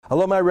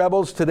Hello, my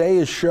rebels.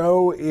 Today's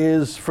show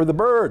is for the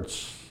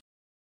birds.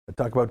 I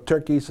talk about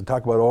turkeys, I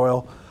talk about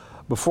oil.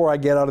 Before I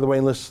get out of the way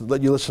and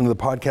let you listen to the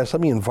podcast,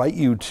 let me invite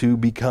you to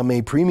become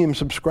a premium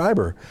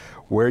subscriber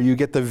where you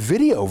get the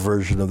video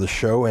version of the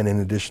show. And in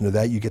addition to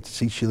that, you get to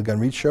see Sheila Gunn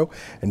Reid's show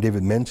and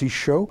David Menzies'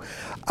 show.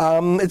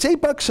 It's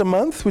 $8 a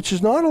month, which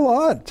is not a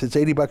lot. It's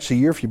 $80 a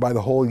year if you buy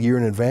the whole year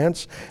in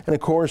advance. And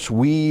of course,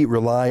 we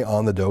rely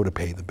on the dough to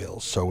pay the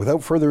bills. So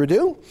without further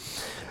ado,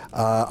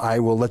 I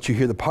will let you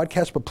hear the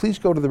podcast, but please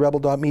go to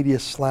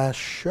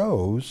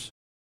therebel.media/shows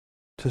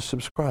to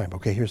subscribe.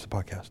 Okay, here's the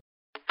podcast.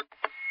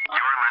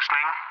 You're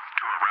listening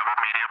to a Rebel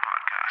Media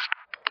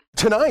podcast.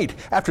 Tonight,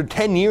 after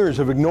 10 years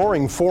of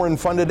ignoring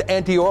foreign-funded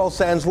anti-oil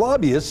sands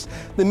lobbyists,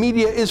 the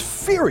media is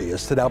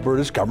furious that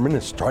Alberta's government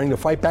is starting to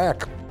fight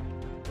back.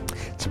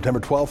 It's September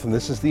 12th, and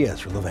this is the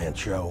Ezra Levant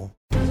Show.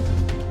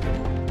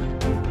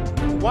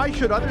 Why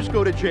should others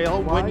go to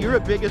jail when you're the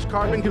biggest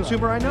carbon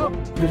consumer I know?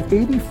 There's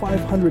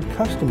 8,500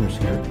 customers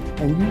here,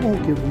 and you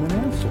won't give them an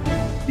answer.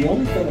 The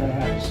only thing I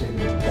have to say to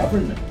the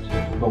government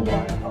about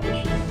why I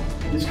publish it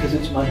is because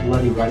it's my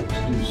bloody right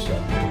to do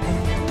so.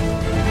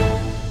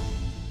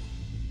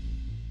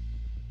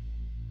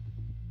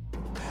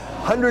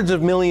 Hundreds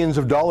of millions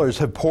of dollars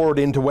have poured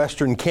into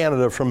Western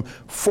Canada from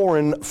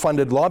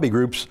foreign-funded lobby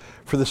groups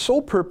for the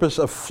sole purpose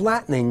of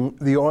flattening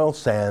the oil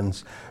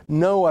sands.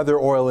 No other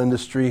oil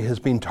industry has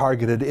been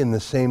targeted in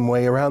the same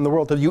way around the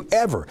world. Have you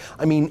ever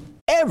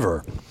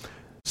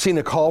seen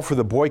a call for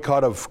the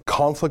boycott of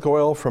conflict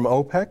oil from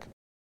OPEC?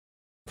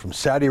 From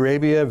Saudi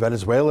Arabia,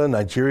 Venezuela,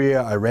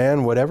 Nigeria,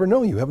 Iran, whatever?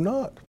 No, you have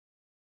not.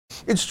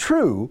 It's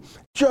true,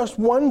 just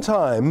one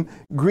time,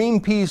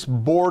 Greenpeace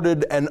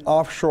boarded an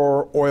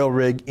offshore oil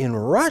rig in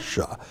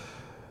Russia.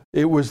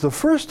 It was the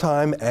first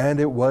time,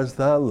 and it was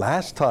the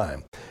last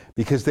time,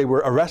 because they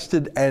were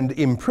arrested and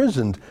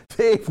imprisoned.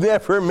 They've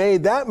never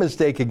made that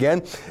mistake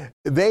again.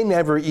 They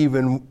never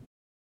even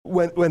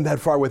went that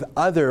far with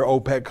other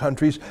OPEC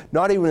countries,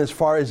 not even as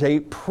far as a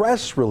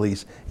press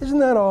release. Isn't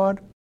that odd?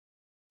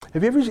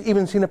 Have you ever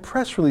even seen a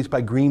press release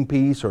by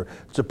Greenpeace or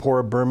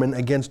Zipporah Berman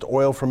against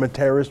oil from a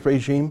terrorist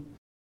regime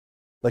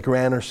like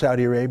Iran or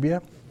Saudi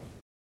Arabia?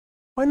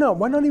 Why not?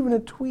 Why not even a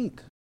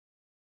tweet?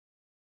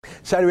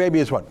 Saudi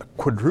Arabia is what?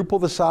 Quadruple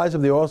the size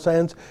of the oil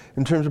sands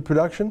in terms of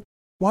production?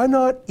 Why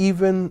not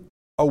even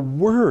a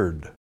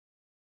word?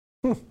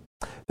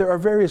 There are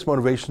various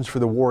motivations for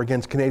the war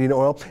against Canadian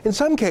oil. In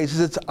some cases,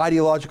 it's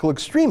ideological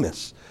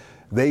extremists.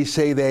 They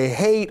say they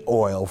hate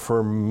oil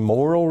for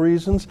moral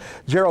reasons.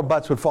 Gerald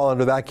Butts would fall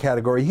under that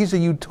category. He's a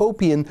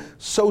utopian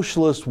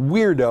socialist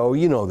weirdo.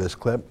 You know this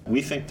clip.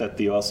 We think that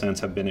the oil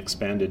sands have been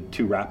expanded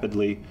too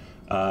rapidly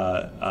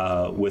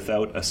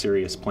without a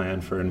serious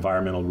plan for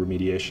environmental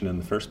remediation in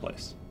the first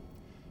place.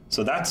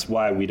 So that's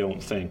why we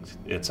don't think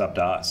it's up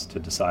to us to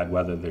decide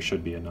whether there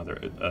should be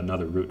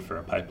another route for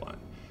a pipeline.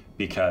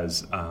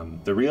 Because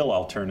the real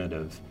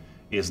alternative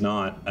is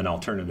not an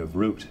alternative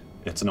route,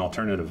 it's an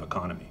alternative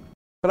economy.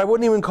 But I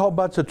wouldn't even call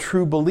Butts a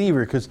true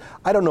believer, because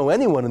I don't know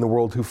anyone in the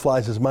world who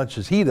flies as much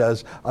as he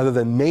does, other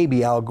than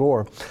maybe Al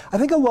Gore. I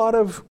think a lot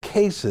of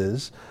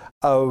cases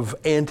of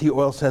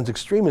anti-oil sands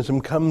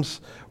extremism comes,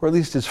 or at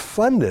least is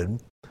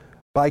funded,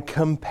 by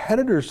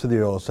competitors to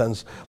the oil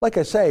sands. Like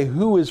I say,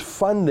 who is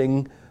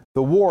funding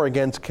the war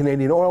against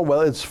Canadian oil? Well,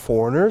 it's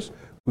foreigners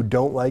who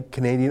don't like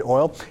Canadian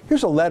oil.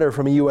 Here's a letter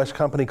from a U.S.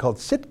 company called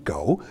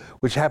Citgo,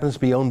 which happens to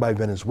be owned by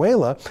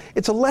Venezuela.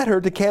 It's a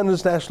letter to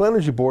Canada's National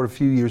Energy Board a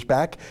few years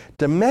back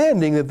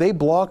demanding that they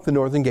block the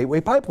Northern Gateway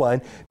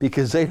pipeline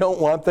because they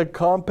don't want the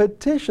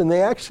competition.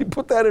 They actually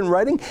put that in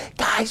writing.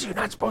 Guys, you're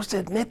not supposed to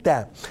admit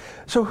that.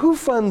 So who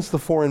funds the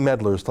foreign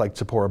meddlers like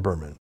Zipporah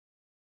Berman?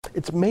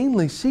 It's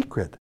mainly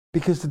secret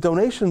because the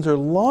donations are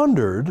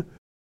laundered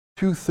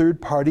to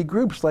third-party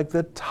groups like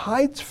the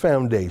Tides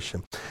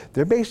Foundation.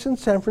 They're based in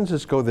San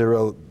Francisco. They're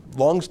a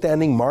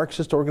long-standing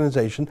Marxist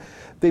organization.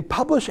 They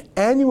publish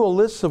annual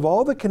lists of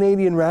all the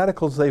Canadian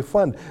radicals they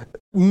fund,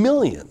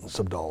 millions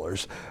of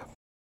dollars,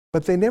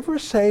 but they never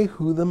say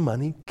who the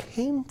money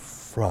came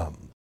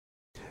from.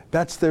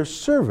 That's their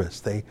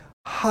service. They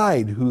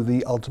hide who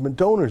the ultimate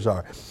donors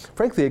are.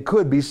 Frankly, it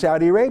could be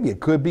Saudi Arabia. It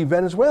could be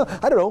Venezuela.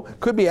 I don't know.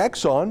 It could be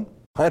Exxon.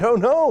 I don't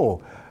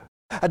know.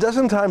 A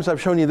dozen times I've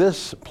shown you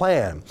this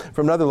plan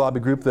from another lobby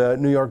group, the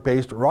New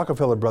York-based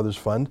Rockefeller Brothers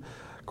Fund.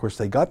 Of course,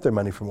 they got their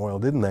money from oil,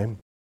 didn't they?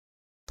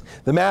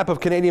 The map of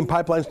Canadian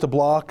pipelines to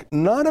block,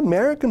 not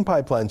American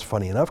pipelines,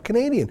 funny enough,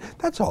 Canadian.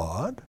 That's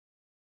odd.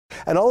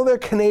 And all of their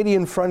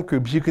Canadian front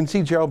groups, you can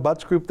see Gerald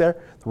Butts' group there,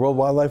 the World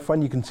Wildlife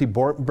Fund, you can see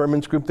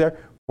Berman's group there,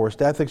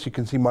 Forest Ethics, you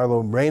can see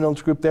Marlo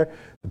Reynolds' group there,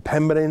 the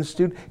Pembina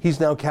Institute.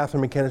 He's now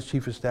Catherine McKenna's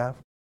chief of staff.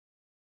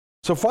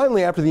 So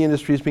finally, after the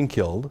industry has been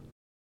killed,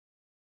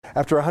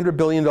 after $100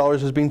 billion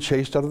has been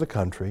chased out of the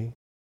country,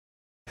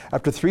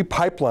 after 3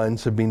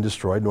 pipelines have been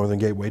destroyed, Northern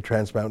Gateway,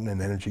 Trans Mountain,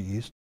 and Energy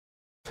East,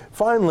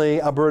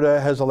 finally,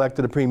 Alberta has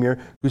elected a premier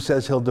who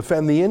says he'll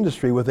defend the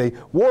industry with a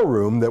war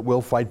room that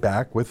will fight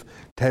back with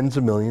tens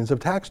of millions of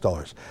tax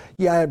dollars.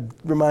 Yeah, it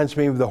reminds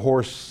me of the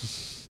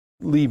horse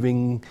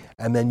leaving,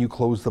 and then you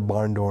close the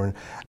barn door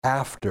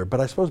after.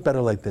 But I suppose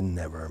better late than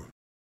never.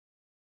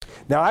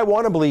 Now, I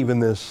want to believe in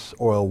this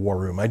oil war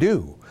room. I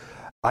do.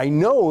 I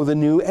know the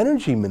new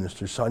energy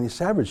minister, Sonia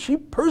Savage. She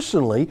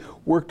personally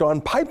worked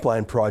on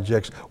pipeline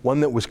projects, one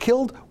that was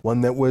killed,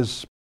 one that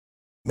was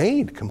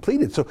made,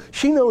 completed. So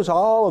she knows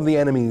all of the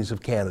enemies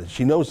of Canada.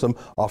 She knows them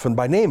often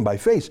by name, by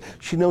face.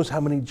 She knows how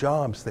many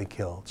jobs they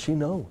killed. She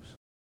knows.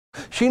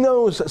 She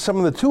knows some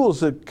of the tools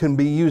that can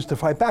be used to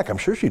fight back. I'm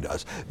sure she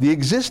does. The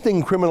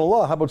existing criminal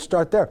law, how about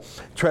start there?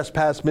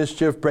 Trespass,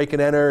 mischief, break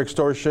and enter,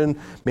 extortion,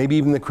 maybe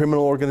even the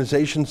criminal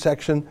organization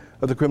section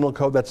of the criminal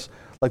code. That's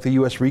like the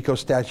U.S. RICO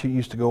statute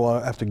used to go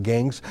after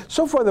gangs.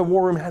 So far, the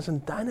war room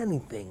hasn't done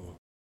anything.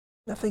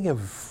 Nothing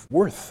of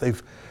worth.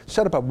 They've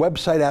set up a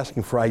website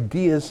asking for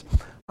ideas.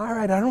 All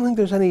right, I don't think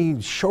there's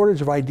any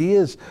shortage of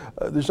ideas.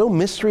 There's no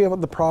mystery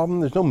about the problem.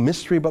 There's no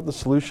mystery about the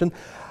solution.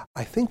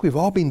 I think we've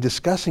all been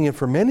discussing it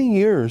for many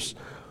years.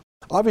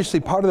 Obviously,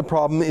 part of the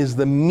problem is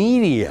the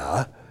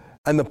media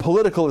and the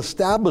political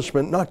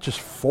establishment, not just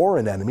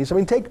foreign enemies. I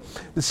mean, take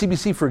the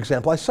CBC, for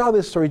example. I saw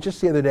this story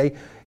just the other day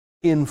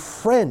in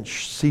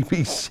French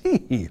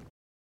CBC.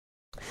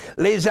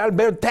 Les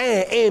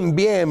Albertains aiment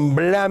bien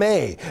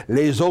blâmer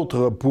les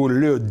autres pour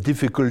leurs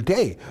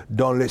difficultés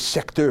dans le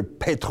secteur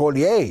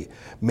pétrolier,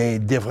 mais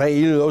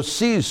devraient-ils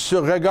aussi se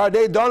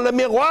regarder dans le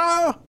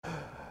miroir?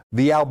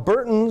 The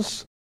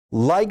Albertans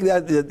like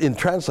that,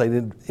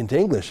 translated into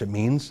English, it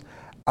means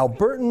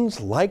Albertans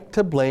like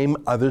to blame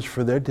others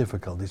for their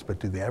difficulties, but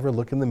do they ever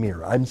look in the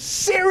mirror? I'm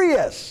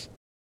serious!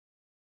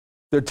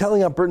 They're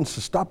telling Albertans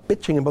to stop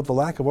bitching about the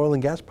lack of oil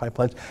and gas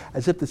pipelines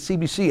as if the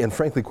CBC and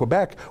frankly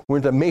Quebec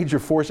weren't a major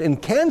force in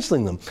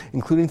cancelling them,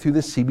 including through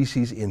the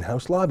CBC's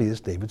in-house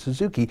lobbyist, David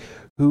Suzuki,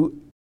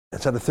 who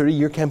has had a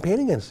 30-year campaign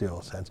against the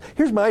oil sands.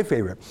 Here's my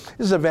favorite.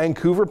 This is a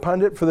Vancouver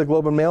pundit for the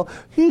Globe and Mail.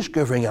 He's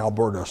giving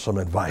Alberta some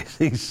advice.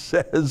 He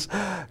says,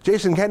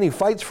 Jason Kenney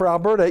fights for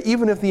Alberta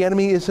even if the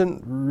enemy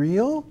isn't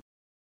real.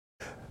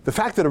 The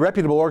fact that a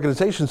reputable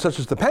organization such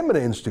as the Pembina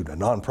Institute, a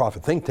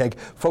nonprofit think tank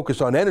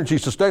focused on energy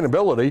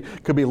sustainability,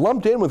 could be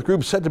lumped in with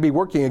groups said to be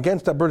working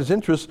against Alberta's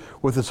interests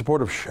with the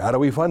support of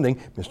shadowy funding,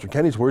 Mr.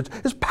 Kenney's words,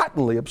 is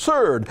patently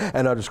absurd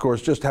and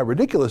underscores just how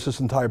ridiculous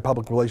this entire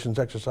public relations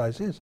exercise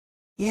is.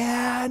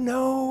 Yeah,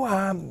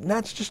 no,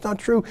 that's just not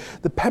true.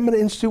 The Pembina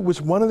Institute was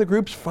one of the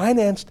groups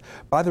financed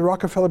by the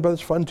Rockefeller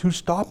Brothers Fund to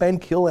stop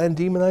and kill and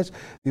demonize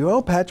the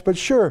oil patch. But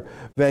sure,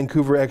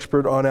 Vancouver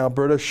expert on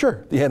Alberta,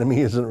 sure, the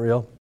enemy isn't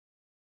real.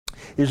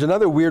 Here's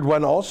another weird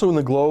one, also in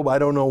the Globe. I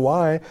don't know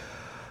why.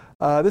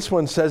 This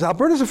one says,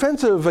 Alberta's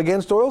offensive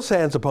against oil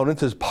sands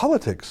opponents is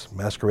politics,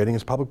 masquerading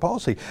as public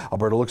policy.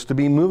 Alberta looks to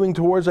be moving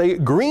towards a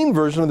green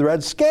version of the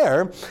Red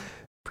Scare.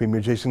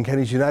 Premier Jason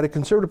Kenney's United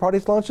Conservative Party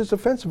has launched its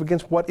offensive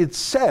against what it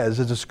says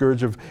is a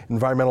scourge of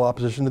environmental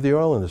opposition to the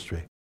oil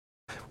industry.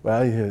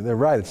 Well, they're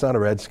right. It's not a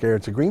red scare.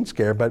 It's a green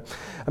scare. But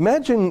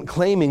imagine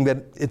claiming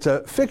that it's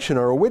a fiction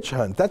or a witch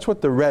hunt. That's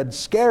what the Red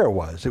Scare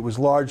was. It was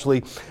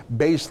largely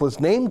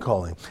baseless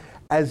name-calling,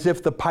 as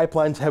if the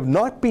pipelines have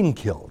not been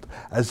killed,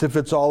 as if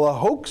it's all a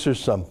hoax or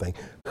something.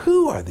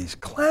 Who are these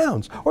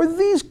clowns or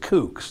these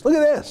kooks? Look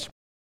at this.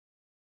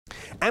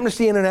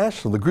 Amnesty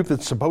International, the group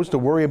that's supposed to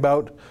worry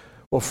about,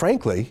 well,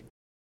 frankly,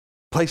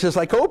 places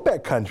like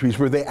OPEC countries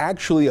where they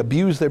actually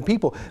abuse their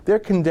people. They're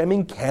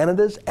condemning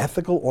Canada's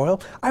ethical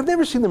oil. I've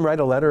never seen them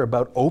write a letter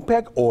about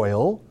OPEC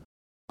oil,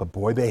 but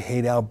boy, they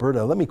hate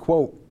Alberta. Let me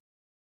quote.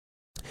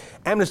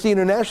 Amnesty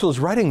International is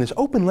writing this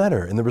open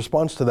letter in the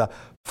response to the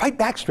fight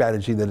back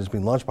strategy that has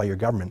been launched by your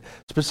government,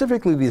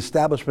 specifically the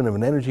establishment of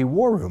an energy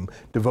war room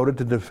devoted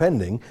to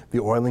defending the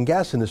oil and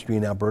gas industry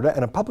in Alberta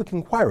and a public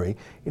inquiry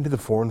into the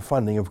foreign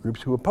funding of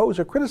groups who oppose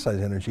or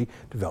criticize energy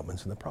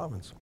developments in the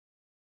province.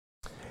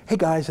 Hey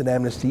guys at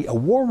Amnesty, a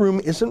war room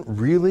isn't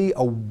really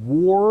a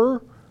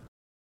war.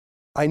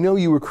 I know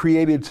you were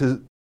created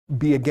to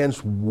be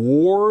against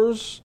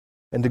wars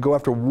and to go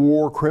after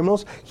war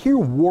criminals. Here,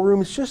 war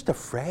room is just a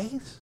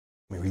phrase.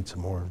 Let me read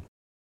some more.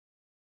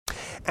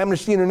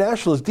 Amnesty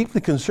International is deeply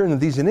concerned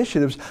that these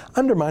initiatives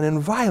undermine and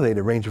violate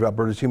a range of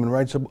Alberta's human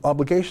rights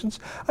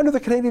obligations under the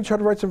Canadian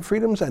Charter of Rights and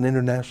Freedoms and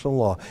international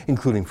law,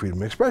 including freedom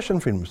of expression,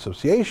 freedom of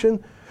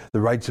association, the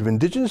rights of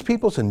Indigenous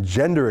peoples, and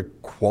gender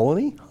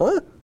equality.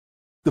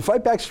 The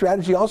fight back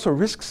strategy also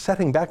risks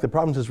setting back the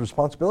province's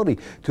responsibility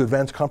to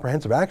advance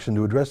comprehensive action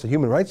to address the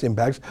human rights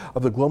impacts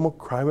of the global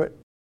climate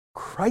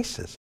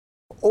crisis.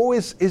 Oh,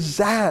 is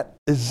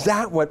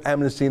that what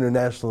Amnesty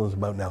International is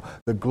about now?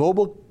 The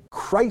global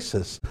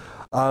crisis.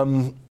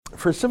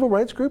 For a civil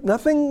rights group,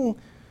 nothing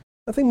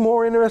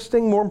more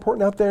interesting, more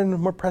important out there and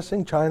more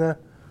pressing. China,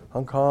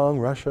 Hong Kong,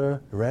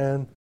 Russia,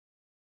 Iran,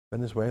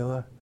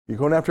 Venezuela. You're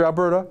going after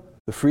Alberta,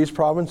 the freest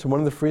province and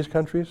one of the freest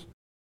countries?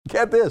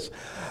 Get this.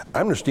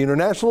 Amnesty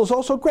International is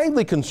also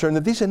greatly concerned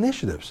that these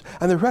initiatives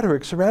and the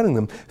rhetoric surrounding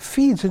them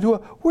feeds into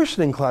a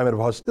worsening climate of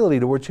hostility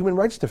towards human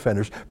rights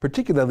defenders,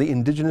 particularly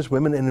Indigenous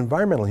women and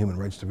environmental human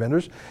rights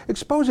defenders,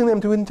 exposing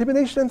them to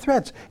intimidation and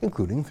threats,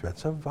 including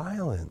threats of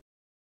violence.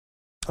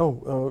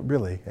 Oh,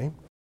 really, eh?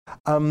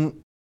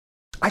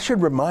 I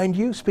should remind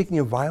you, speaking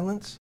of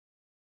violence,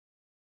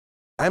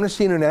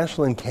 Amnesty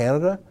International in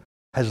Canada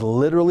has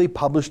literally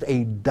published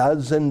a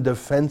dozen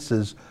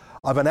defenses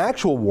of an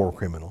actual war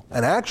criminal,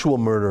 an actual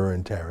murderer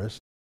and terrorist,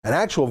 an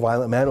actual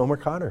violent man, Omar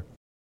Khadr.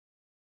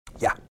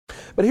 Yeah.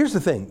 But here's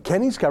the thing.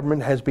 Kenney's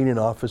government has been in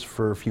office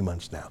for a few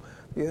months now.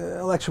 The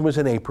election was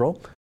in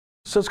April.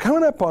 So it's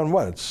coming up on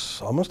what?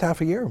 It's almost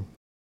half a year.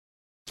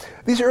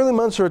 These early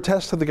months are a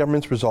test of the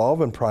government's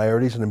resolve and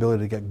priorities and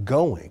ability to get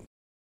going.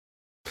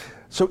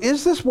 So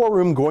is this war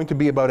room going to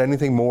be about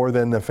anything more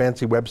than a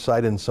fancy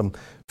website and some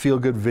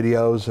feel-good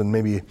videos and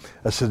maybe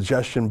a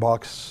suggestion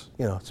box,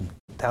 some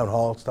town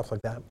hall, stuff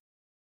like that?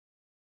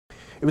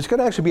 If it's going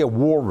to actually be a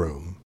war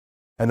room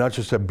and not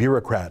just a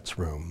bureaucrat's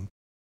room,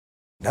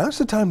 now's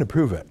the time to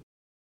prove it.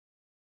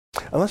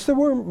 Unless they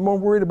were more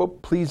worried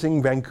about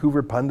pleasing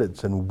Vancouver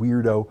pundits and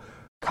weirdo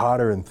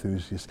Khadr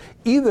enthusiasts.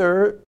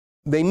 Either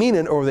they mean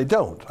it or they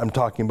don't. I'm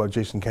talking about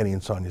Jason Kenney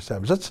and Sonia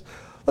Savage.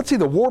 Let's see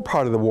the war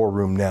part of the war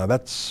room now.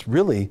 That's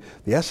really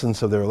the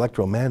essence of their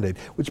electoral mandate,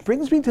 which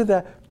brings me to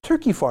the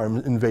turkey farm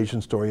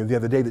invasion story of the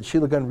other day that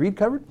Sheila Gunn-Reid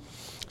covered.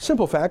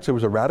 Simple facts, it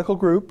was a radical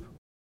group,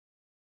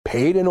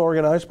 paid and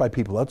organized by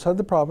people outside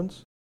the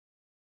province,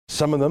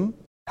 some of them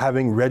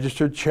having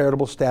registered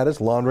charitable status,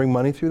 laundering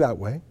money through that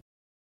way,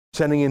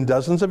 sending in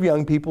dozens of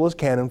young people as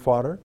cannon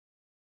fodder,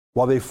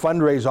 while they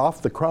fundraise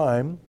off the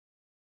crime.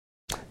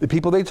 The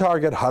people they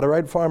target,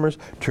 Hutterite farmers,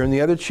 turn the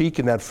other cheek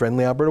in that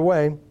friendly Alberta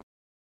way,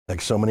 like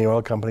so many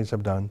oil companies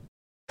have done.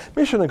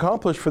 Mission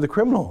accomplished for the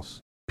criminals.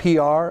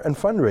 PR and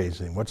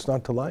fundraising, what's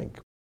not to like?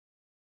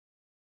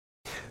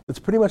 That's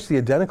pretty much the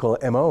identical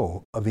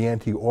MO of the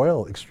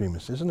anti-oil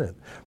extremists, isn't it?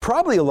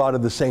 Probably a lot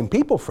of the same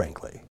people,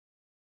 frankly.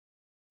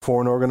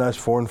 Foreign organized,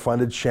 foreign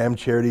funded, sham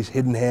charities,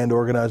 hidden hand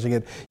organizing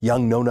it,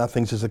 young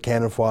know-nothings as a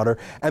cannon fodder,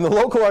 and the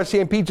local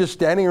RCMP just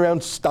standing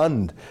around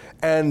stunned,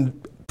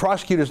 and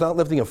prosecutors not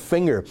lifting a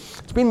finger.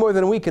 It's been more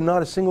than a week and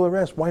not a single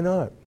arrest. Why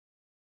not?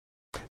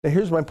 Now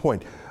here's my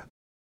point.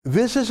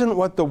 This isn't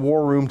what the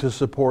war room to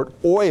support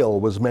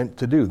oil was meant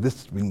to do.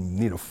 We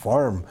need a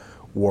farm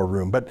war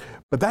room. But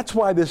that's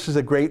why this is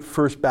a great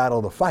first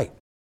battle to fight.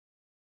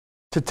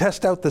 To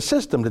test out the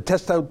system, to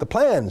test out the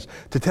plans,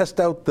 to test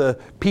out the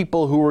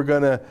people who are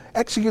going to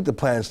execute the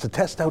plans, to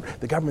test out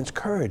the government's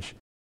courage.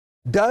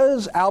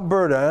 Does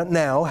Alberta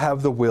now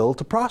have the will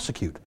to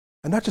prosecute?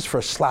 And not just for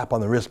a slap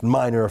on the wrist,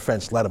 minor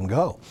offense, let them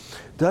go.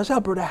 Does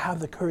Alberta have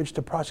the courage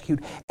to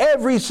prosecute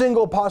every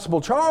single possible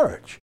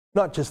charge?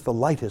 Not just the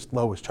lightest,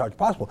 lowest charge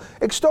possible.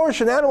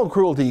 Extortion, animal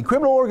cruelty,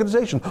 criminal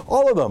organization,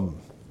 all of them.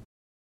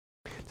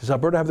 Does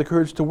Alberta have the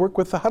courage to work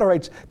with the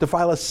Hutterites to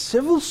file a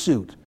civil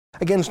suit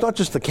against not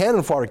just the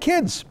cannon fodder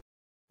kids,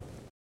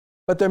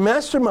 but their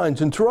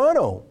masterminds in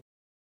Toronto?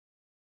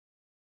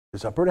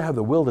 Does Alberta have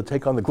the will to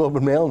take on the Globe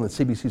and Mail and the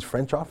CBC's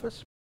French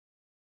office?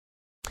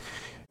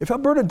 If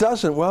Alberta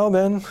doesn't, well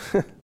then,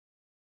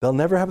 they'll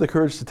never have the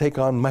courage to take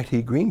on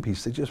mighty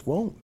Greenpeace. They just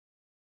won't.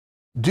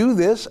 Do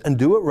this and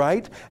do it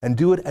right and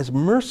do it as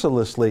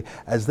mercilessly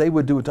as they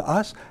would do it to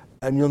us,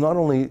 and you'll not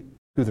only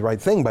do the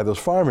right thing by those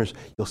farmers,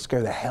 you'll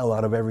scare the hell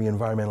out of every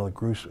environmental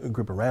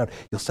group around.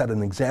 You'll set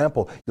an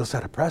example. You'll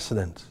set a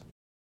precedent.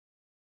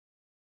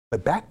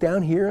 But back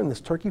down here in this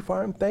turkey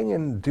farm thing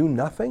and do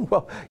nothing?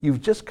 Well,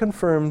 you've just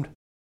confirmed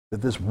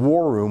that this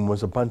war room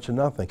was a bunch of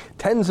nothing.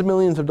 Tens of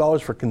millions of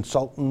dollars for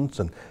consultants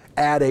and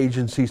ad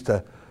agencies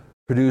to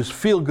produce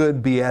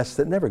feel-good BS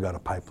that never got a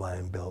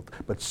pipeline built.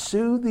 But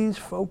sue these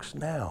folks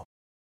now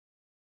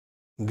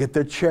and get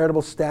their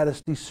charitable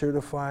status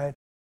decertified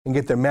and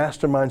get their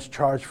masterminds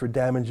charged for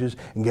damages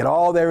and get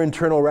all their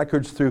internal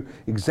records through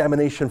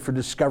examination for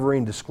discovery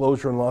and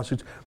disclosure in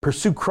lawsuits.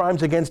 Pursue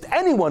crimes against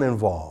anyone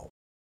involved.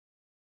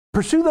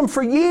 Pursue them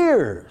for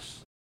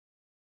years.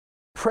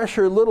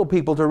 Pressure little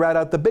people to rat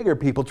out the bigger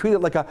people. Treat it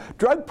like a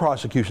drug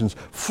prosecutions.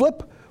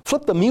 Flip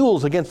the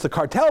mules against the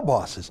cartel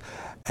bosses.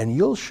 And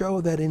you'll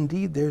show that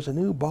indeed there's a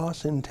new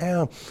boss in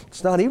town.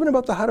 It's not even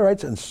about the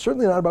Hutterites and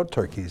certainly not about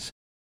turkeys.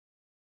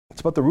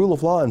 It's about the rule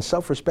of law and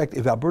self-respect.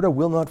 If Alberta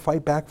will not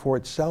fight back for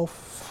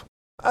itself,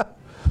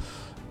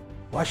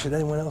 why should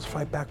anyone else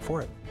fight back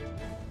for it?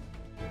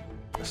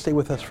 Stay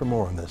with us for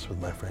more on this with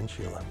my friend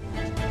Sheila.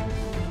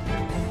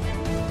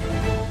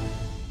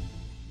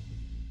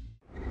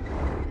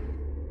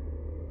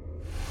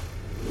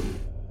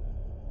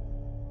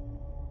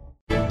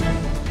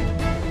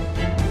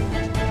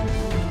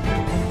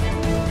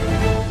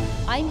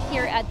 I'm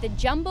here at the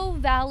Jumbo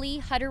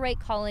Valley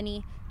Hutterite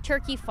Colony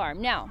Turkey Farm.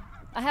 Now,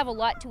 I have a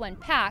lot to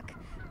unpack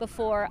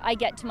before I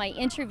get to my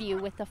interview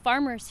with the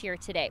farmers here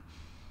today.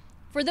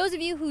 For those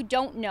of you who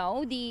don't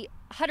know, the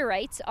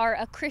Hutterites are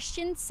a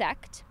Christian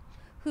sect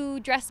who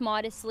dress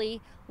modestly,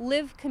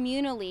 live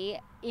communally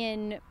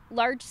in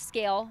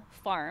large-scale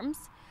farms.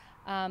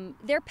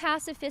 They're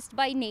pacifist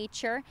by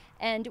nature,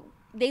 and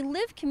they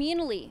live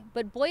communally,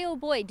 but boy oh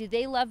boy do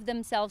they love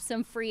themselves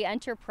some free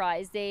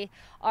enterprise. They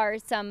are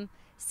some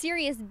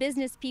serious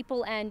business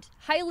people and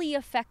highly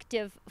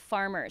effective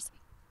farmers.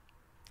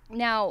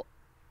 Now,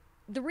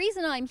 the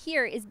reason I'm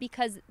here is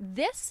because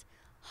this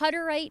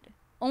Hutterite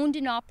owned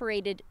and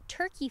operated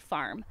turkey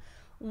farm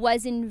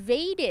was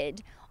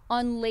invaded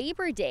on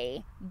Labor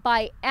Day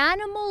by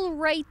animal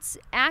rights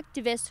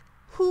activists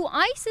who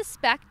I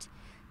suspect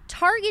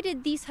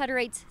targeted these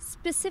Hutterites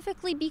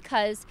specifically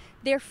because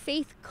their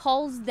faith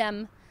calls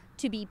them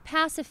to be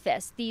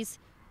pacifists. These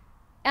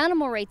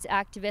animal rights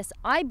activists,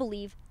 I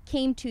believe,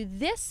 came to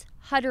this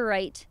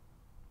Hutterite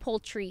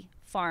poultry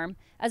farm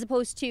as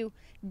opposed to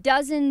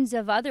dozens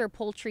of other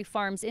poultry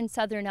farms in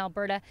southern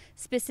Alberta,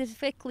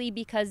 specifically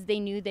because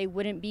they knew they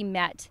wouldn't be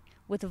met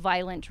with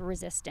violent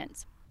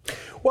resistance.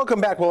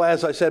 Welcome back. Well,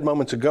 as I said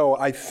moments ago,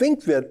 I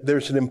think that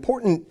there's an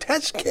important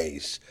test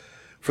case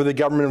for the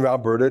government of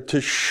Alberta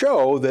to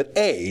show that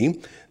A,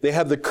 they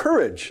have the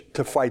courage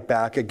to fight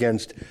back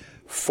against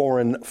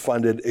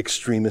foreign-funded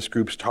extremist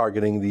groups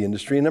targeting the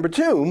industry, and number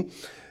two,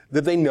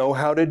 that they know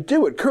how to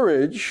do it.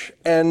 Courage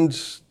and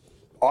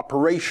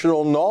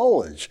operational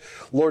knowledge.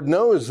 Lord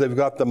knows they've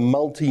got the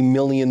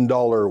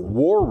multi-million-dollar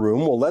war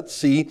room. Well, let's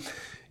see,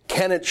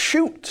 can it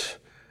shoot?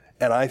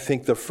 And I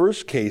think the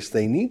first case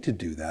they need to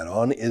do that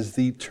on is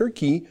the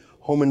Turkey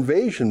home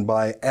invasion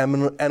by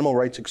animal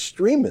rights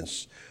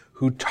extremists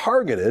who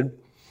targeted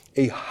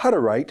a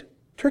Hutterite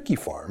turkey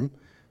farm,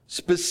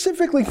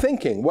 specifically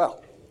thinking,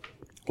 well,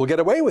 we'll get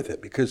away with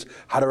it because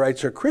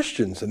Hutterites are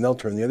Christians and they'll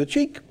turn the other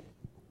cheek.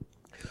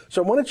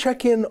 So I want to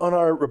check in on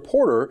our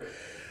reporter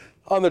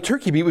on the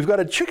turkey beat. We've got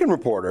a chicken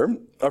reporter.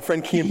 Our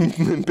friend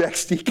Cian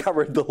Bexley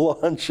covered the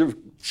launch of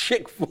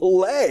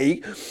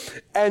Chick-fil-A,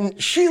 and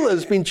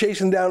Sheila's been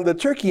chasing down the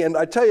turkey. And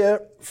I tell you,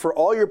 for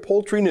all your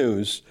poultry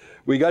news,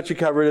 we got you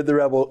covered at the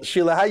Rebel.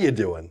 Sheila, how you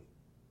doing?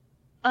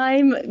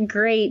 I'm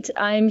great.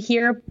 I'm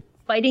here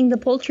fighting the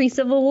poultry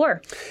civil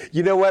war.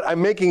 You know what?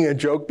 I'm making a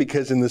joke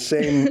because in the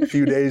same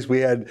few days we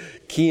had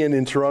Cian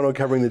in Toronto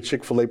covering the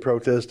Chick-fil-A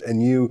protest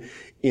and you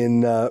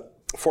in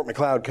Fort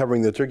Macleod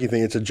covering the turkey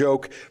thing. It's a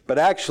joke, but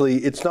actually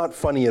it's not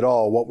funny at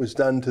all what was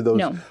done to those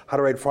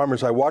Hutterite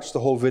farmers. I watched the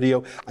whole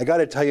video. I got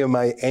to tell you,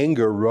 my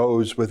anger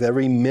rose with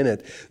every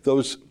minute.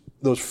 Those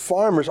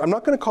farmers, I'm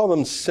not going to call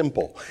them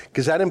simple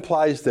because that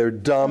implies they're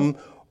dumb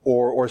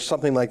or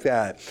something like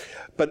that.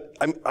 But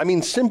I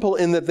mean simple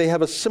in that they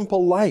have a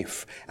simple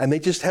life and they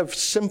just have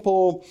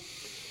simple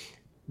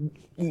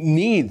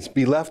needs,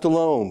 be left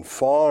alone,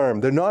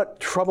 farm. They're not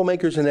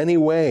troublemakers in any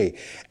way.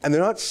 And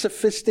they're not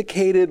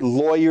sophisticated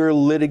lawyer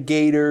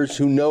litigators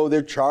who know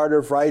their Charter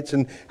of Rights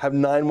and have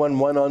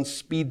 911 on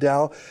speed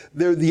dial.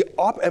 They're the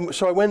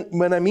so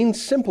when I mean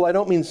simple, I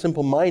don't mean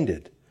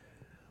simple-minded.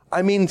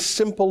 I mean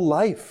simple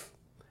life.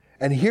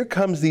 And here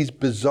comes these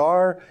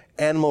bizarre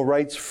animal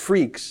rights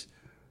freaks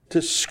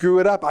to screw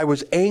it up. I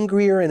was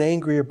angrier and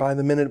angrier by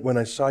the minute when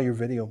I saw your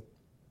video.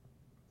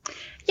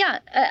 Yeah,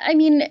 I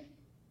mean,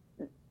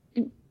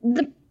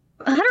 the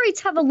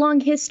Hutterites have a long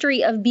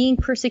history of being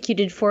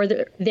persecuted for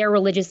their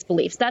religious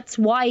beliefs. That's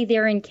why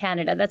they're in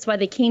Canada. That's why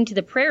they came to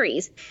the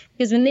prairies.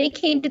 Because when they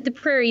came to the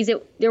prairies,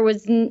 there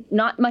was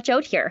not much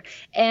out here.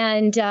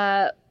 And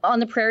on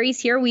the prairies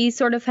here, we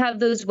sort of have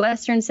those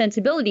Western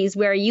sensibilities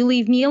where you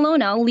leave me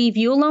alone, I'll leave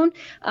you alone.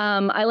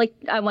 I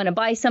want to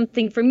buy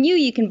something from you,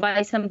 you can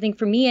buy something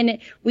from me. And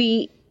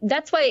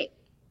that's why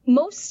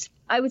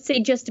I would say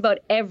just about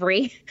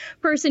every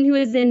person who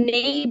is a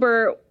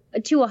neighbor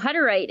to a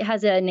Hutterite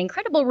has an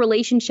incredible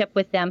relationship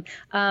with them.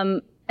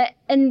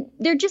 And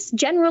they're just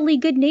generally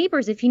good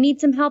neighbors. If you need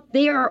some help,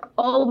 they are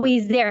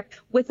always there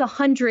with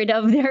 100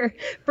 of their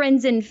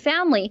friends and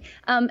family.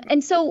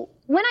 And so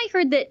when I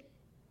heard that,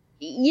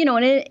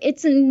 and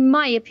it's in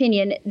my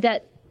opinion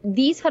that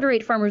these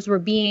Hutterite farmers were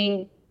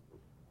being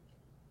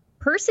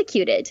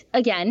persecuted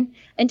again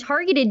and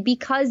targeted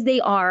because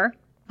they are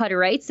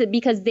Hutterites,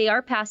 because they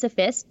are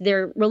pacifists.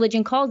 Their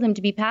religion calls them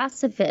to be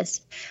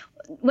pacifists.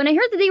 When I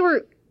heard that they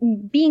were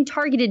being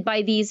targeted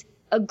by these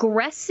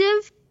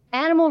aggressive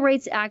animal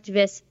rights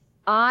activists,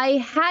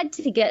 I had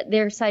to get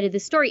their side of the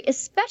story,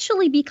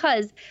 especially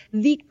because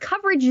the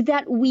coverage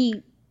that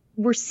we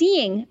were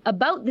seeing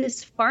about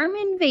this farm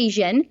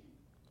invasion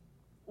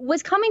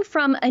was coming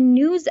from a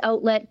news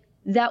outlet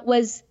that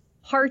was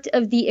part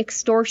of the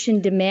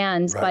extortion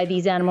demands by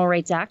these animal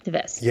rights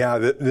activists. Yeah,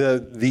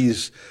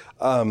 these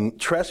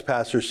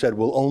trespassers said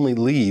we'll only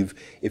leave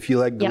if you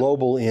let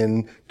Global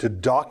in to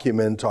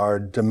document our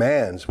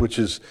demands, which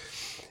is,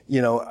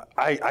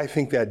 I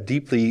think that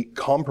deeply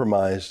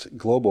compromised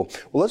Global.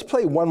 Well, let's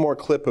play one more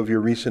clip of your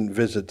recent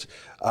visit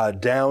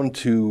down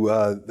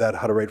to that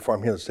Hutterite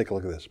farm here. Let's take a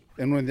look at this.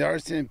 And when the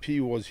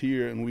RCMP was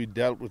here and we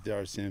dealt with the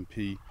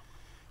RCMP,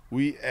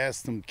 we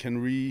asked them,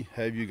 can we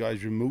have you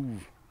guys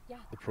remove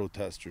the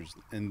protesters?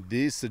 And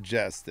they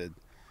suggested,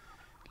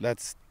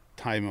 let's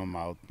time them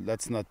out.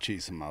 Let's not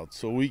chase them out.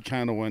 So we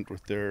kind of went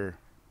with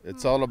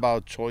it's all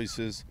about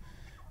choices.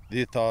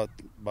 They thought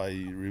by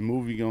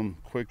removing them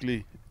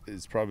quickly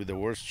is probably the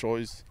worst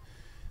choice.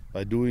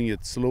 By doing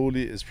it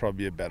slowly is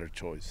probably a better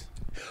choice.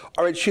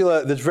 All right,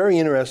 Sheila, that's very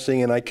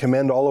interesting, and I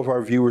commend all of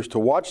our viewers to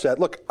watch that.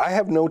 Look, I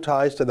have no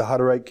ties to the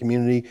Hutterite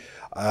community.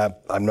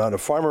 I'm not a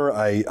farmer.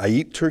 I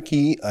eat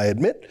turkey, I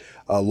admit.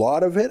 A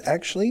lot of it,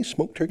 actually,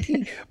 smoked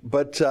turkey.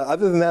 But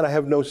other than that, I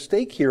have no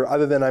stake here,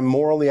 other than I'm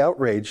morally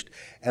outraged,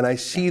 and I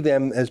see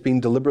them as being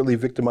deliberately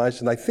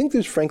victimized. And I think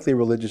there's, frankly, a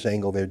religious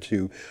angle there,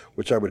 too,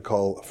 which I would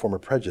call a form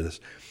of prejudice.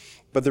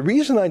 But the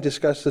reason I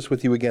discussed this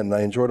with you again, and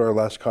I enjoyed our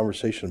last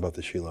conversation about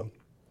this, Sheila,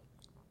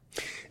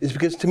 is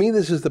because to me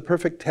this is the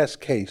perfect test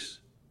case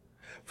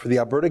for the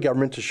Alberta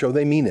government to show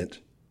they mean it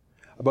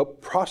about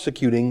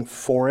prosecuting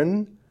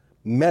foreign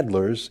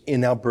meddlers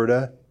in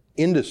Alberta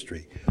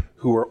industry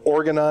who are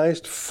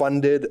organized,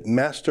 funded,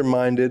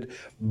 masterminded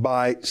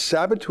by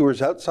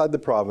saboteurs outside the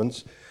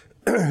province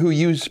who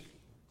use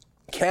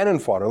cannon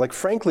fodder. Like,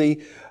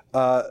 frankly,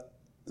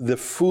 the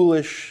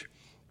foolish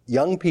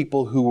young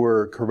people who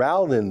were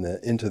corralled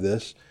into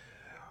this,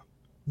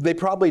 they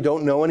probably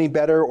don't know any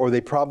better, or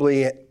they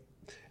probably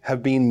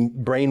have been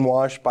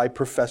brainwashed by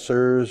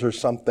professors or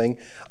something.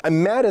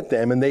 I'm mad at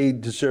them, and they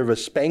deserve a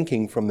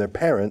spanking from their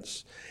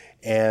parents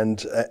and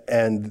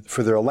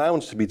for their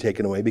allowance to be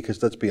taken away,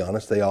 because let's be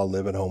honest, they all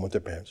live at home with their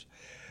parents.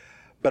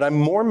 But I'm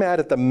more mad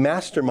at the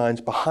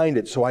masterminds behind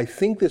it. So I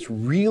think this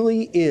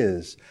really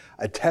is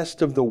a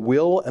test of the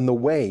will and the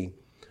way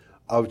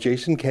of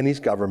Jason Kenney's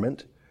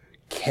government.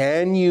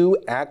 Can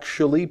you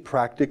actually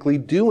practically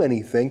do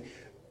anything?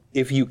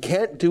 If you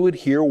can't do it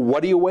here,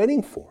 what are you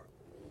waiting for?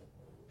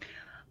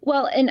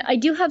 Well, and I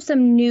do have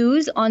some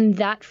news on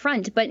that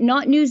front, but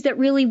not news that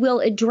really will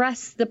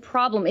address the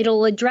problem.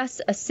 It'll address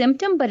a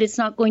symptom, but it's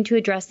not going to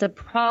address the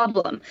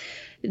problem.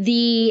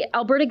 The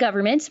Alberta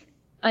government,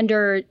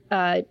 under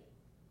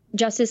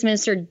Justice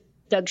Minister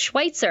Doug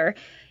Schweitzer,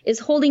 is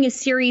holding a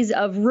series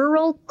of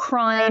rural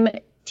crime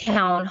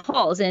town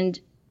halls. And,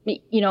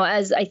 you know,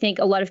 as I think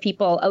a lot of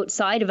people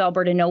outside of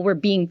Alberta know, we're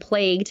being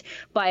plagued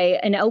by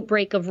an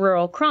outbreak of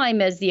rural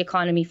crime as the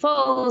economy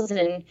falls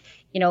and,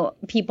 you know,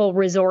 people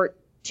resort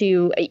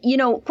to, you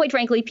know, quite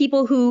frankly,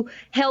 people who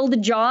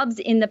held jobs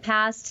in the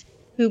past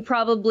who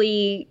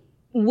probably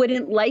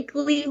wouldn't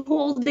likely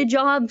hold a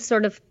job,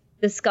 sort of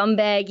the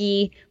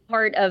scumbaggy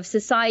part of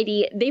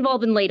society, they've all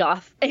been laid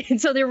off.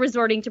 And so they're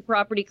resorting to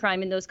property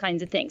crime and those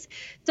kinds of things.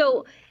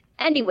 So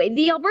anyway,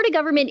 the Alberta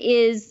government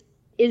is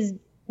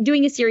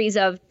doing a series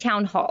of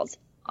town halls.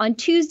 On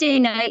Tuesday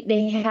night,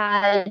 they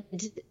had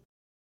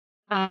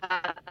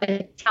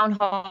a town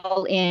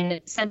hall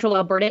in central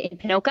Alberta in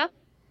Pinoka,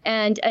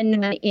 and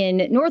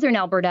in northern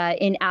Alberta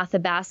in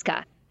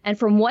Athabasca. And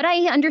from what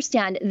I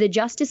understand, the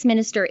Justice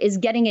Minister is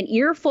getting an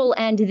earful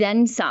and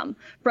then some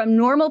from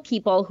normal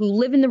people who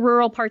live in the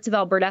rural parts of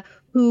Alberta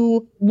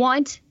who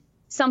want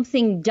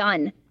something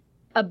done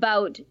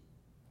about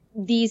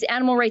these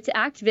animal rights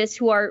activists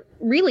who are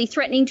really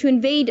threatening to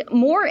invade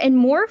more and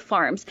more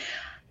farms.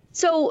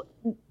 So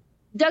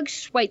Doug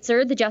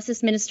Schweitzer, the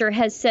Justice Minister,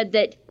 has said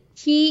that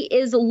he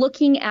is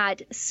looking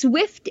at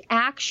swift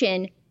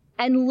action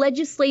and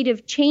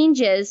legislative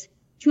changes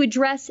to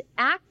address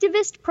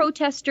activist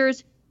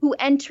protesters who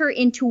enter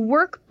into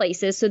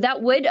workplaces. So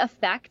that would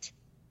affect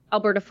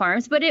Alberta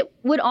farms, but it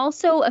would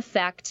also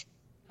affect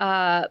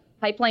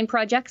pipeline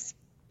projects,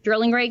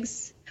 drilling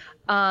rigs,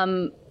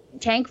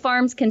 tank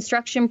farms,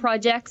 construction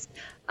projects.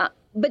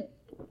 But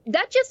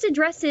that just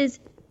addresses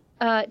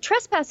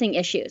trespassing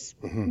issues,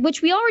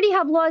 which we already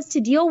have laws to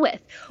deal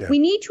with. Yeah. We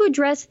need to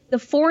address the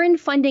foreign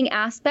funding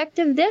aspect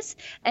of this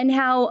and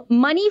how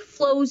money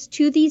flows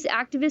to these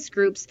activist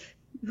groups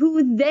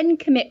who then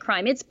commit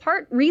crime. It's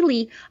part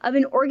really of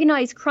an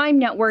organized crime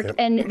network,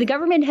 and the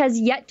government has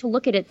yet to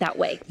look at it that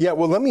way. Yeah,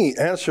 well, let me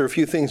answer a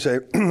few things.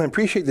 I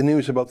appreciate the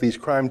news about these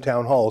crime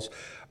town halls,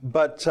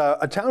 but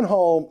a town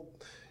hall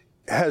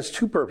has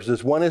two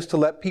purposes. One is to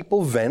let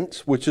people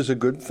vent, which is a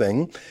good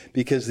thing,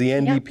 because the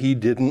NDP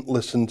didn't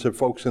listen to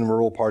folks in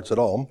rural parts at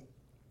all.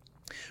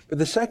 But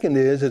the second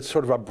is it's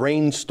sort of a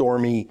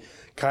brainstormy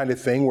kind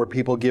of thing where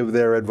people give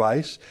their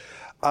advice.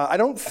 I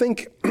don't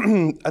think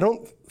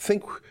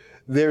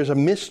there's a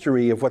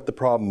mystery of what the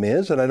problem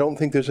is, and I don't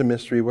think there's a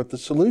mystery of what the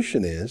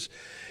solution is.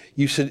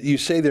 You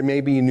say there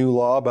may be a new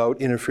law about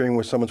interfering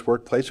with someone's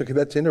workplace. Okay,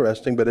 that's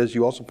interesting, but as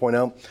you also point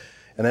out,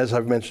 and as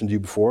I've mentioned to you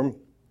before,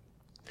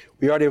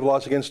 we already have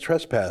laws against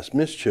trespass,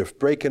 mischief,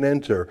 break and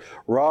enter,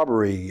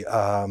 robbery,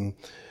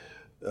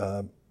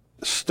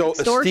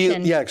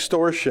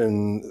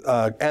 extortion,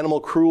 animal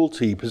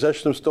cruelty,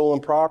 possession of stolen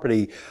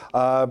property,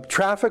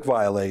 traffic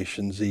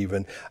violations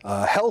even,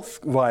 health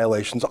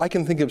violations. I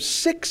can think of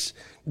 6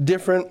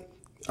 different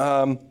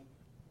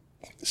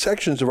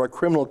sections of our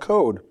criminal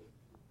code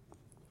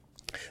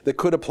that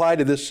could apply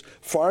to this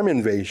farm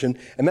invasion,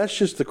 and that's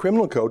just the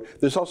criminal code.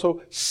 There's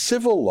also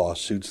civil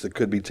lawsuits that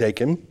could be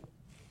taken.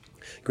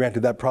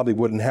 Granted, that probably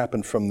wouldn't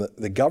happen from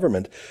the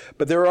government,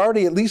 but there are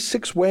already at least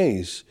 6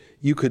 ways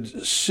you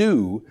could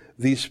sue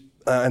these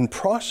and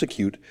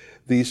prosecute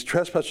these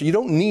trespassers. You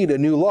don't need a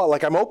new law.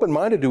 Like, I'm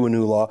open-minded to a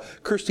new law.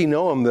 Kristi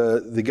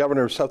Noem, the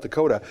governor of South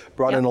Dakota,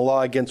 brought in a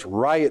law against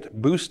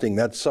riot boosting.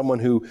 That's someone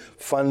who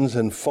funds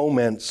and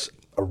foments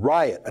a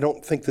riot. I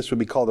don't think this would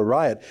be called a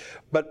riot,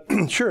 but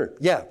sure,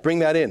 yeah, bring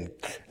that in,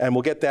 and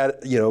we'll get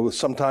that,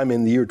 sometime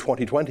in the year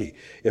 2020,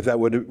 if that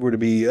were to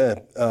be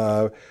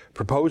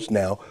proposed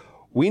now.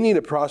 We need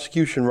a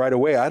prosecution right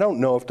away. I don't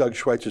know if Doug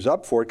Schweitzer's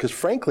up for it, because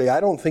frankly, I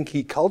don't think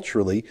he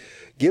culturally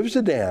gives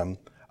a damn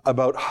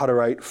about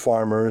Hutterite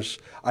farmers.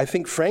 I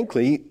think,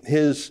 frankly,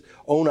 his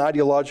own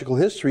ideological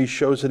history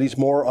shows that he's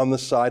more on the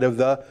side of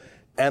the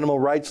animal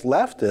rights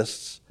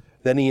leftists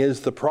than he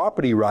is the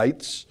property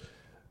rights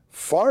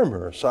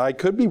farmers. I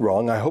could be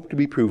wrong. I hope to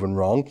be proven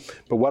wrong.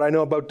 But what I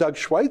know about Doug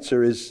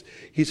Schweitzer is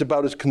he's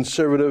about as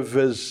conservative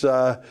as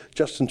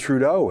Justin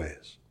Trudeau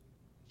is.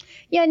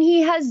 Yeah, and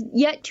he has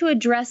yet to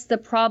address the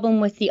problem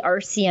with the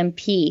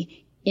RCMP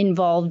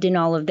involved in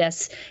all of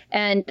this.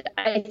 And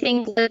I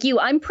think, like you,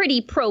 I'm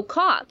pretty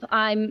pro-cop.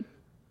 I'm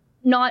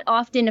not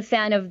often a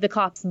fan of the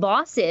cops'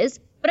 bosses,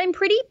 but I'm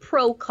pretty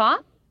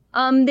pro-cop.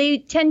 They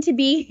tend to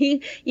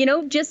be,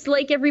 just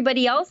like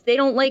everybody else. They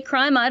don't like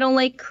crime. I don't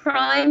like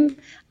crime.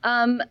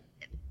 But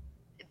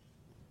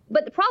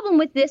the problem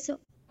with this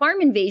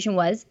farm invasion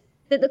was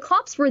that the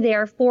cops were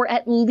there for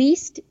at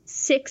least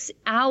 6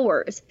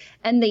 hours,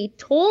 and they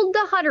told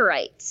the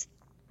Hutterites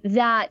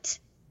that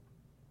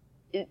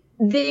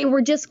they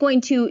were just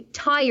going to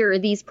tire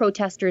these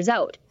protesters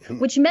out,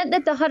 which meant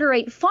that the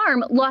Hutterite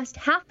farm lost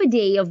half a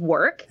day of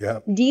work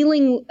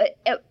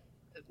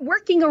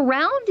working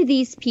around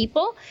these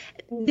people.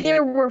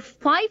 There were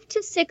 5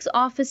 to 6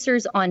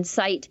 officers on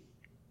site.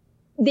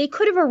 They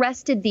could have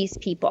arrested these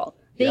people.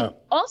 They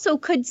also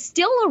could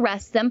still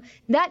arrest them.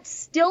 That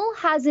still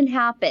hasn't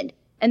happened.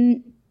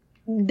 And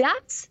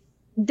that's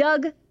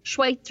Doug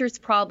Schweitzer's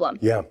problem.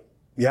 Yeah,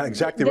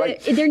 exactly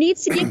right. There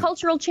needs to be a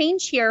cultural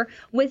change here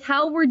with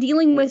how we're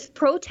dealing with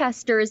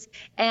protesters.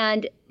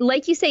 And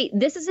like you say,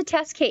 this is a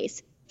test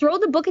case. Throw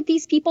the book at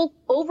these people,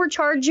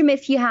 overcharge them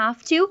if you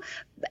have to,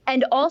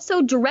 and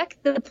also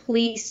direct the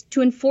police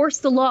to enforce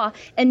the law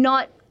and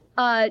not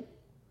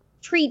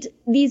treat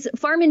these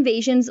farm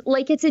invasions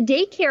like it's a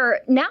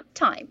daycare nap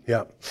time.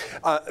 Yeah,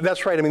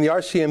 that's right. I mean, the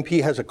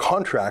RCMP has a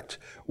contract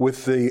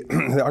with the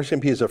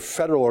RCMP is a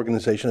federal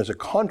organization, has a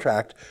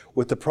contract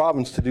with the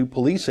province to do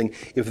policing.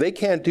 If they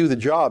can't do the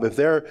job, if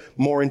they're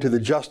more into the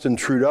Justin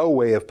Trudeau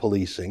way of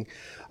policing,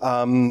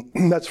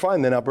 that's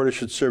fine. Then Alberta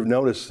should serve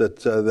notice that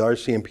the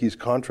RCMP's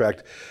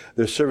contract,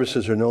 their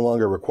services are no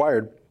longer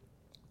required.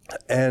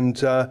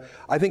 And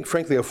I think,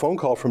 frankly, a phone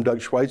call from Doug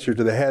Schweitzer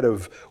to the head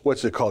of,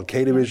 what's it called,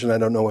 K Division, I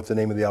don't know what the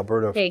name of the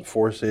Alberta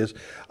force is.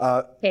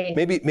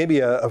 Maybe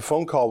a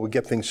phone call would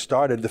get things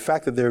started. The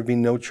fact that there have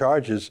been no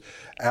charges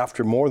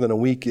after more than a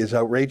week is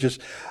outrageous.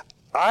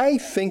 I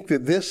think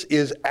that this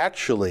is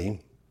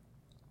actually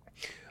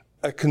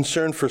a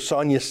concern for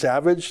Sonia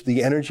Savage,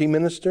 the energy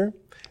minister,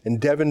 and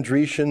Devin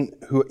Dreeshen,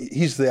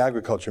 he's the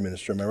agriculture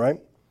minister, am I right?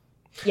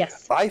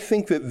 Yes. I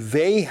think that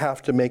they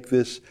have to make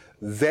this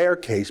their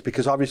case,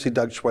 because obviously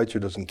Doug Schweitzer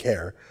doesn't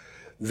care.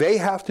 They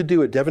have to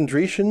do it. Devin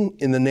Dreeshen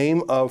in the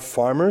name of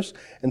farmers,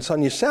 and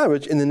Sonia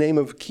Savage in the name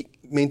of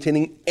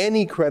maintaining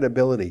any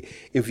credibility.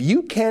 If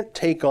you can't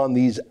take on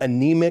these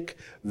anemic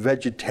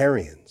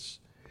vegetarians,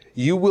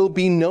 you will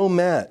be no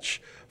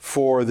match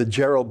for the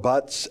Gerald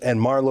Butts and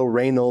Marlo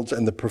Reynolds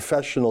and the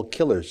professional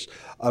killers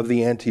of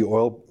the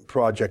anti-oil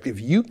project. If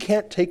you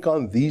can't take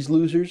on these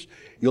losers,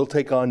 you'll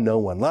take on no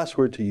one. Last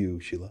word to you,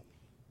 Sheila.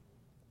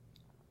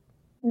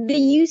 The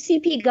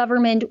UCP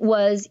government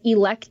was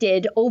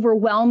elected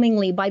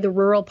overwhelmingly by the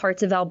rural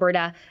parts of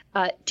Alberta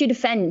to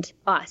defend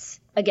us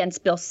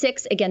against Bill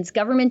 6, against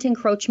government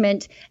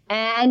encroachment,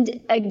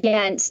 and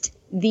against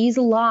these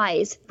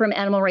lies from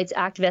animal rights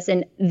activists.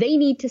 And they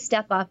need to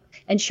step up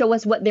and show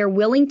us what they're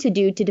willing to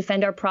do to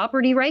defend our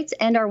property rights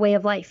and our way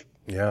of life.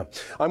 Yeah,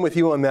 I'm with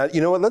you on that. You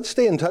know what? Let's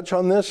stay in touch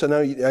on this. I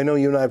know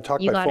you and I have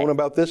talked by phone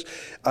about this.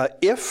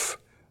 If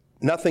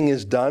nothing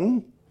is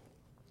done,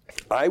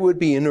 I would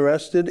be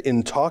interested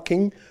in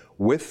talking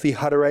with the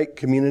Hutterite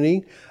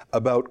community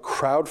about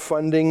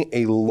crowdfunding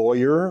a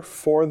lawyer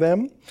for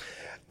them.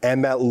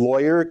 And that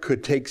lawyer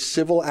could take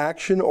civil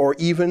action or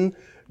even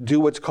do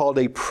what's called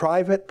a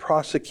private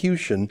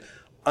prosecution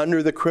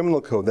under the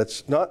criminal code.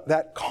 That's not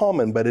that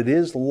common, but it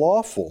is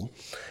lawful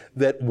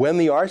that when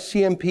the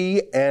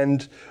RCMP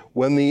and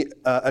when the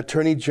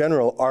Attorney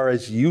General are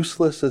as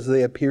useless as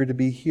they appear to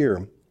be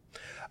here,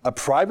 a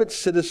private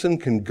citizen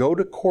can go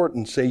to court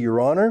and say,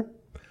 Your Honor,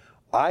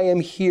 I am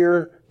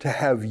here to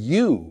have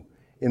you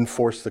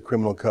enforce the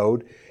criminal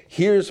code.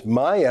 Here's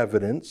my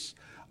evidence.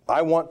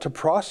 I want to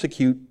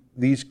prosecute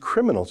these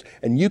criminals,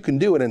 and you can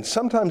do it. And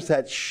sometimes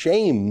that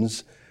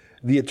shames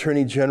the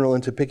Attorney General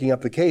into picking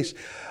up the case.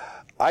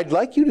 I'd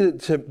like you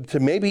to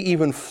maybe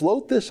even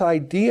float this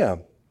idea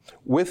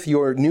with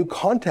your new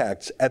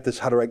contacts at this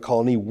Hutterite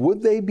colony.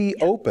 Would they be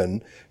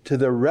open to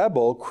the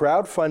rebel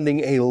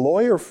crowdfunding a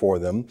lawyer for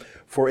them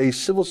for a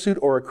civil suit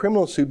or a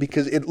criminal suit?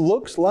 Because it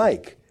looks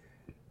like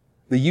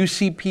the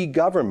UCP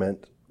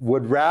government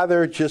would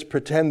rather just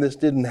pretend this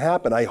didn't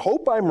happen. I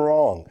hope I'm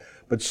wrong,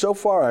 but so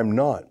far I'm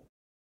not.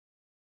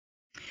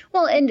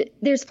 Well, and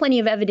there's plenty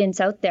of evidence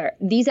out there.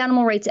 These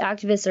animal rights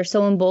activists are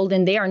so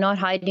emboldened, they are not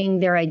hiding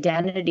their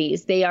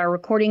identities. They are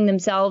recording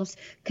themselves,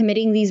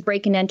 committing these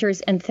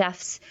break-and-enters and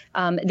thefts.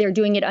 They're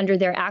doing it under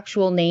their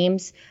actual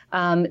names.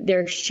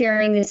 They're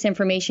sharing this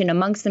information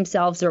amongst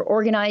themselves. They're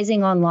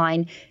organizing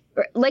online.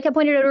 Like I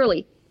pointed out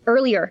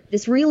earlier,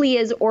 this really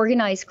is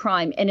organized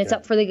crime, and it's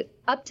up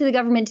to the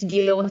government to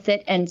deal with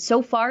it. And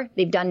so far,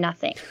 they've done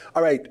nothing.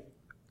 All right,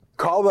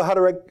 call the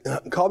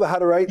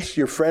Hutterites,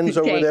 your friends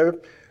over there.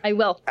 I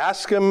will.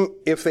 Ask them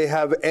if they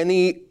have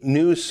any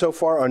news so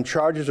far on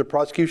charges or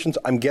prosecutions.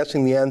 I'm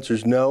guessing the answer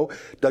is no.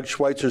 Doug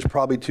Schweitzer's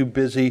probably too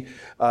busy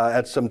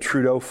at some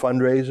Trudeau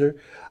fundraiser.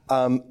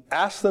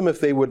 Ask them if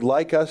they would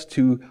like us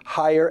to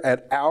hire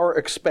at our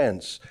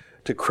expense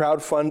to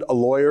crowdfund a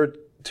lawyer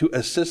to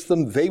assist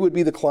them. They would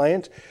be the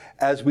client,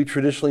 as we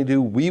traditionally do.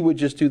 We would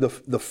just do the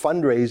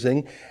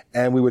fundraising,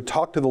 and we would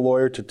talk to the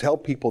lawyer to tell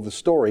people the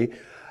story.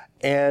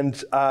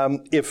 And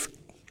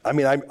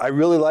I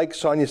really like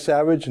Sonia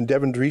Savage and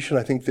Devin Dreeshen.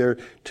 I think they're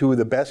two of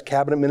the best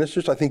cabinet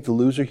ministers. I think the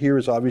loser here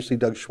is obviously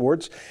Doug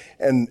Schwartz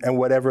and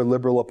whatever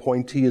Liberal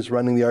appointee is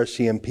running the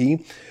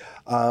RCMP.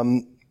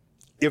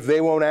 If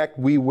they won't act,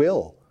 we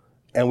will.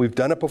 And we've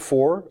done it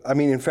before. I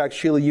mean, in fact,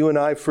 Sheila, you and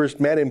I first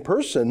met in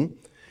person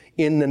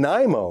in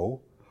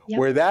Nanaimo,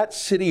 where that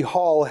city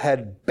hall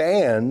had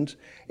banned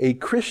a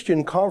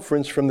Christian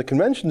conference from the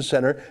convention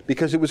center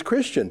because it was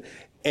Christian.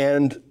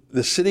 And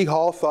the city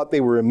hall thought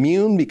they were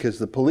immune because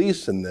the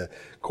police and the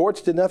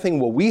courts did nothing.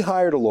 Well, we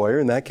hired a lawyer,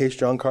 in that case,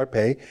 John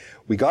Carpe.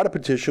 We got a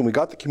petition. We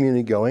got the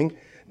community going.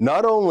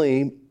 Not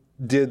only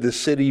did the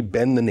city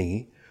bend the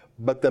knee,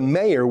 but the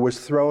mayor was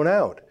thrown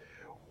out.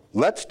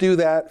 Let's do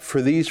that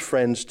for these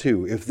friends,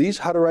 too. If these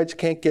Hutterites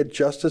can't get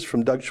justice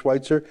from Doug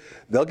Schweitzer,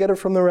 they'll get it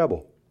from the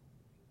rebel.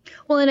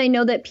 Well, and I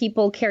know that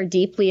people care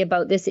deeply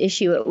about this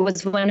issue. It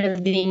was one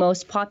of the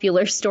most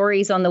popular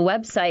stories on the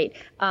website,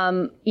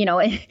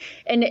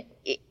 and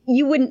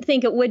you wouldn't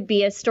think it would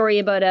be a story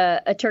about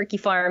a turkey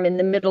farm in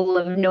the middle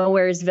of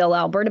Nowheresville,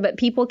 Alberta, but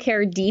people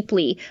care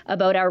deeply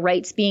about our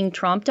rights being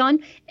tromped on.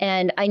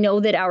 And I know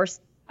that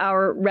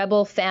our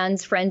rebel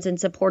fans, friends, and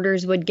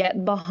supporters would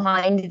get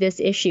behind this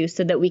issue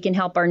so that we can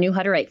help our new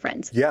Hutterite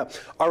friends. Yeah.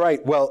 All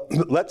right. Well,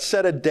 let's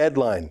set a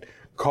deadline.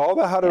 Call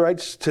the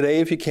Hutterites today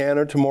if you can,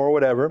 or tomorrow,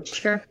 whatever.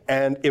 Sure.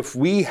 And if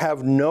we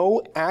have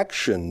no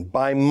action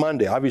by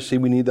Monday, obviously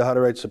we need the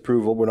Hutterites'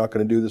 approval. We're not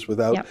going to do this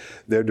without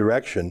their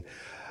direction.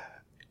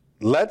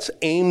 Let's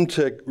aim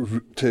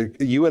to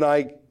you and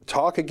I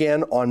talk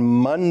again on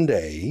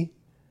Monday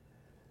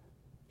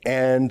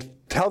and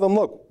tell them,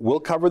 look, we'll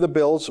cover the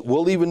bills.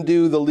 We'll even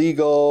do the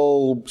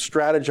legal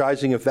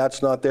strategizing if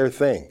that's not their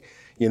thing.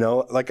 You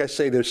know, like I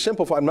say, they're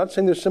simple. I'm not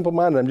saying they're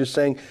simple-minded. I'm just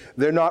saying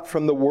they're not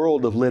from the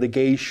world of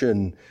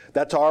litigation.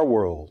 That's our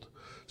world.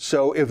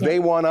 So if they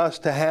want us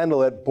to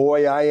handle it,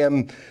 boy, I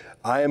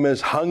am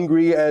as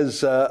hungry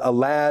as a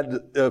lad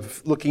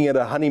looking at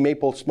a honey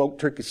maple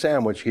smoked turkey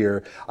sandwich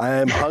here. I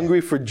am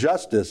hungry for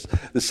justice,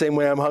 the same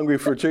way I'm hungry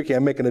for turkey.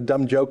 I'm making a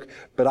dumb joke,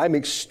 but I'm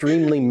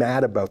extremely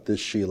mad about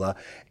this, Sheila,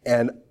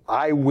 and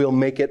I will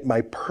make it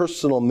my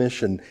personal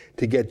mission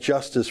to get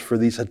justice for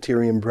these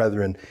Hutterian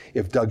brethren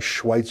if Doug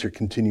Schweitzer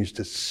continues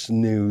to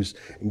snooze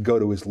and go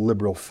to his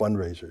liberal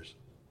fundraisers.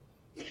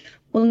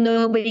 Well,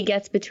 nobody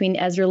gets between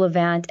Ezra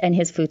Levant and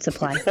his food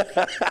supply. You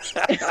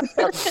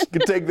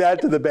can take that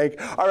to the bank.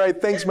 All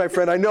right, thanks, my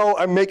friend. I know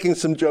I'm making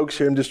some jokes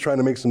here. I'm just trying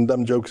to make some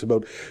dumb jokes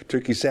about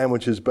turkey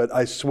sandwiches, but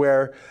I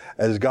swear,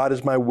 as God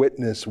is my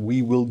witness,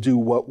 we will do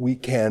what we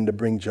can to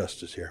bring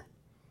justice here.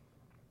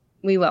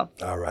 We will.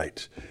 All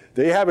right.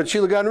 There you have it.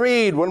 Sheila Gunn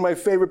Reid, one of my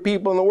favorite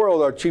people in the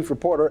world, our chief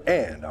reporter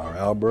and our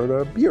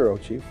Alberta bureau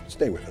chief.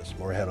 Stay with us.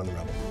 More ahead on The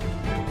Rebel.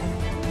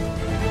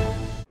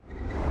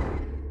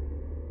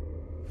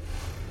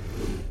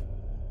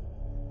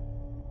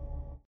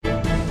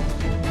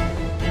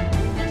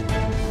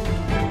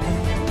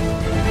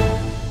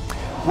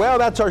 Well,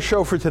 that's our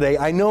show for today.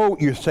 I know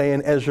you're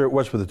saying, Ezra,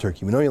 what's with the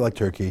turkey? We know you like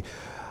turkey,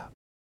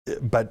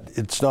 but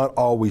it's not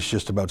always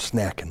just about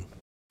snacking.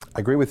 I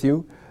agree with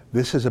you.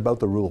 This is about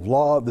the rule of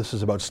law. This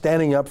is about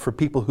standing up for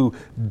people who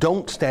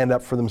don't stand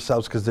up for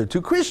themselves because they're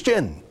too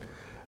Christian.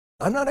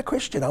 I'm not a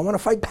Christian. I want to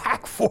fight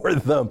back for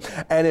them.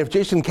 And if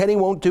Jason Kenney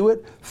won't do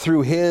it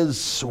through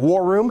his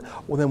war room,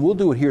 well, then we'll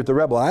do it here at The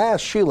Rebel. I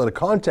asked Sheila to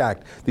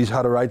contact these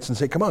Hutterites and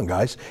say, come on,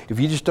 guys, if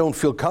you just don't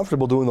feel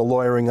comfortable doing the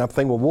lawyering up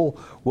thing, well,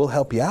 we'll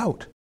help you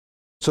out.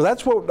 So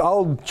that's what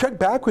I'll check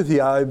back with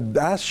you. I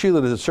asked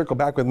Sheila to circle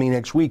back with me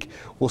next week.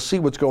 We'll see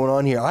what's going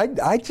on here.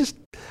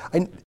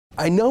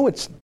 I know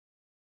it's,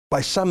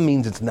 by some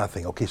means, it's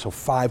nothing. Okay, so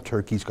 5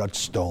 turkeys got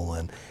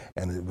stolen,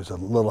 and it was a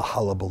little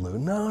hullabaloo.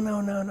 No.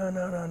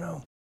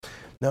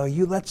 No,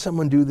 you let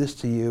someone do this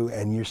to you,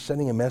 and you're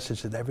sending a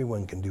message that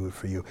everyone can do it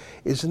for you.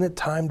 Isn't it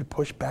time to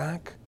push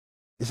back?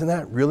 Isn't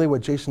that really what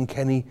Jason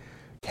Kenney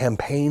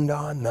campaigned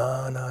on?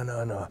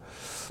 No.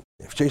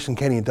 If Jason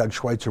Kenney and Doug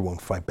Schweitzer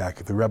won't fight back,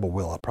 The Rebel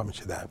will, I'll promise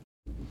you that.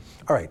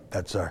 All right,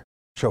 that's our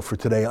Show for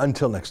today.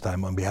 Until next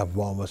time, on behalf of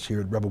all of us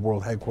here at Rebel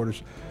World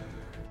Headquarters,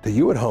 to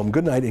you at home,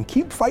 good night, and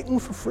keep fighting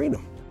for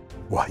freedom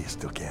while you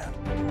still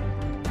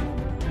can.